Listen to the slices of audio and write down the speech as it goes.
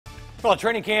Well,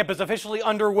 training camp is officially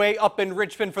underway up in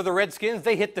Richmond for the Redskins.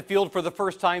 They hit the field for the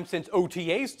first time since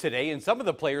OTAs today, and some of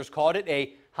the players called it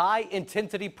a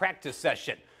high-intensity practice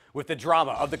session. With the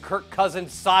drama of the Kirk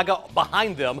Cousins saga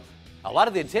behind them, a lot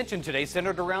of the attention today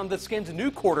centered around the Skins' new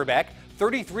quarterback,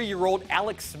 33-year-old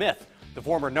Alex Smith. The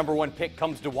former #1 pick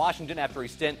comes to Washington after a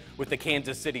stint with the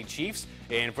Kansas City Chiefs.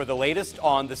 And for the latest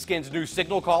on the Skins' new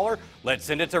signal caller, let's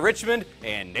send it to Richmond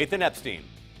and Nathan Epstein.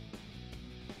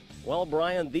 Well,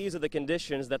 Brian, these are the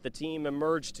conditions that the team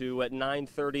emerged to at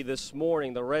 9:30 this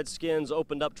morning. The Redskins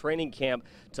opened up training camp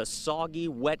to soggy,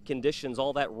 wet conditions.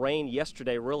 All that rain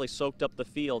yesterday really soaked up the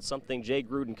field, something Jay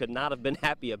Gruden could not have been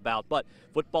happy about. But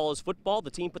football is football. The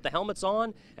team put the helmets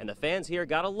on, and the fans here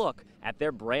got a look at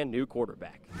their brand new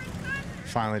quarterback.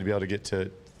 Finally, to be able to get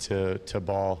to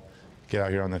ball, get out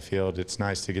here on the field, it's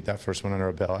nice to get that first one under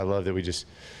our belt. I love that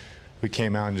we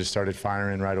came out and just started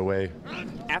firing right away.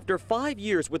 After 5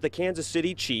 years with the Kansas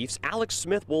City Chiefs, Alex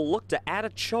Smith will look to add a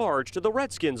charge to the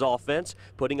Redskins offense,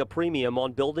 putting a premium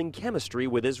on building chemistry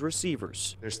with his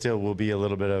receivers. There still will be a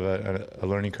little bit of a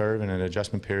learning curve and an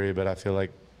adjustment period, but I feel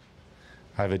like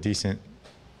I have a decent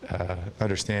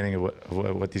understanding of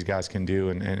what these guys can do,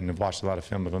 and have watched a lot of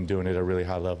film of them doing it at a really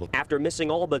high level. After missing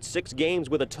all but 6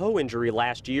 games with a toe injury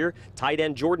last year, tight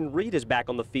end Jordan Reed is back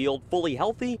on the field, fully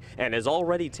healthy, and has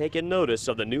already taken notice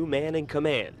of the new man in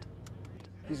command.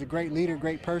 He's a great leader,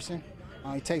 great person.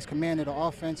 He takes command of the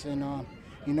offense, and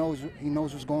he knows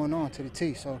what's going on to the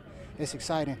T. So it's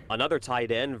exciting. Another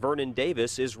tight end, Vernon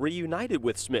Davis, is reunited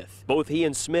with Smith. Both he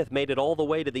and Smith made it all the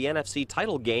way to the NFC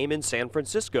title game in San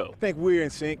Francisco. I think we're in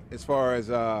sync as far as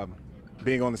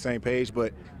being on the same page,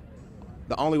 but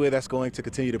the only way that's going to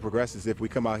continue to progress is if we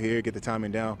come out here, get the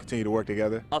timing down, continue to work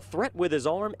together. A threat with his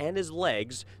arm and his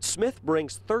legs, Smith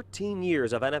brings 13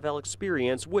 years of NFL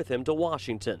experience with him to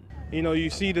Washington. You know, you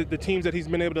see the teams that he's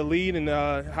been able to lead and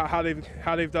how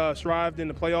they've strived in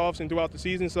the playoffs and throughout the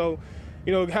season. So,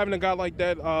 you know, having a guy like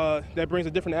that that brings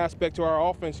a different aspect to our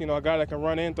offense, you know, a guy that can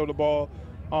run and throw the ball,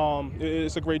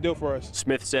 it's a great deal for us.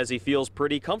 Smith says he feels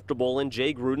pretty comfortable in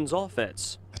Jay Gruden's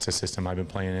offense. It's a system I've been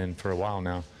playing in for a while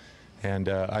now, and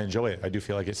I enjoy it. I do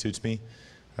feel like it suits me,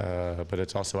 but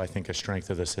it's also, I think, a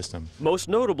strength of the system. Most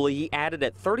notably, he added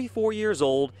at 34 years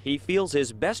old, he feels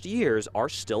his best years are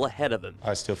still ahead of him.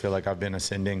 I still feel like I've been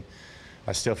ascending.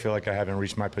 I still feel like I haven't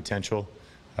reached my potential,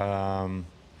 and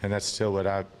that's still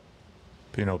what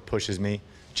pushes me,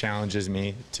 challenges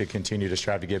me to continue to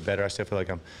strive to get better. I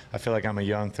feel like I'm a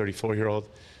young 34-year-old,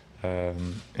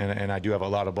 and I do have a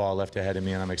lot of ball left ahead of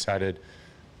me, and I'm excited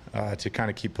to kind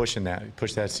of keep push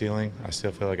that ceiling. I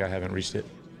still feel like I haven't reached it.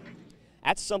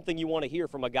 That's something you want to hear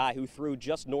from a guy who threw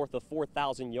just north of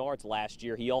 4,000 yards last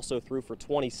year. He also threw for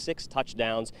 26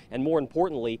 touchdowns, and more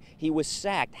importantly, he was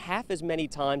sacked half as many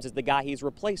times as the guy he's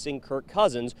replacing, Kirk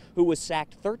Cousins, who was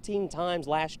sacked 13 times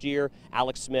last year.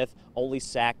 Alex Smith only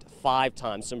sacked 5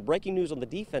 times. Some breaking news on the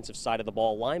defensive side of the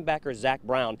ball. Linebacker Zach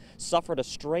Brown suffered a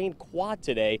strained quad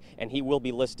today, and he will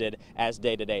be listed as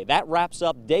day-to-day. That wraps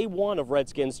up day 1 of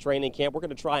Redskins training camp. We're going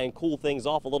to try and cool things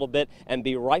off a little bit and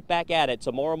be right back at it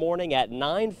tomorrow morning at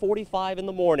 9:45 in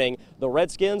the morning. The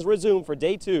Redskins resume for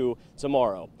day 2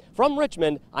 tomorrow. From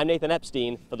Richmond, I'm Nathan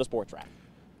Epstein for the Sports Wrap.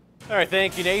 All right,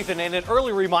 thank you, Nathan. And an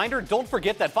early reminder, don't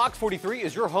forget that Fox 43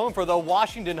 is your home for the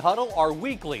Washington Huddle, our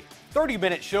weekly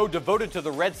 30-minute show devoted to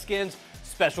the Redskins.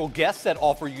 Special guests that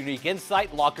offer unique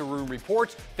insight, locker room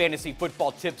reports, fantasy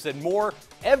football tips, and more.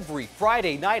 Every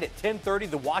Friday night at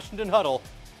 10:30, the Washington Huddle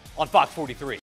on Fox 43.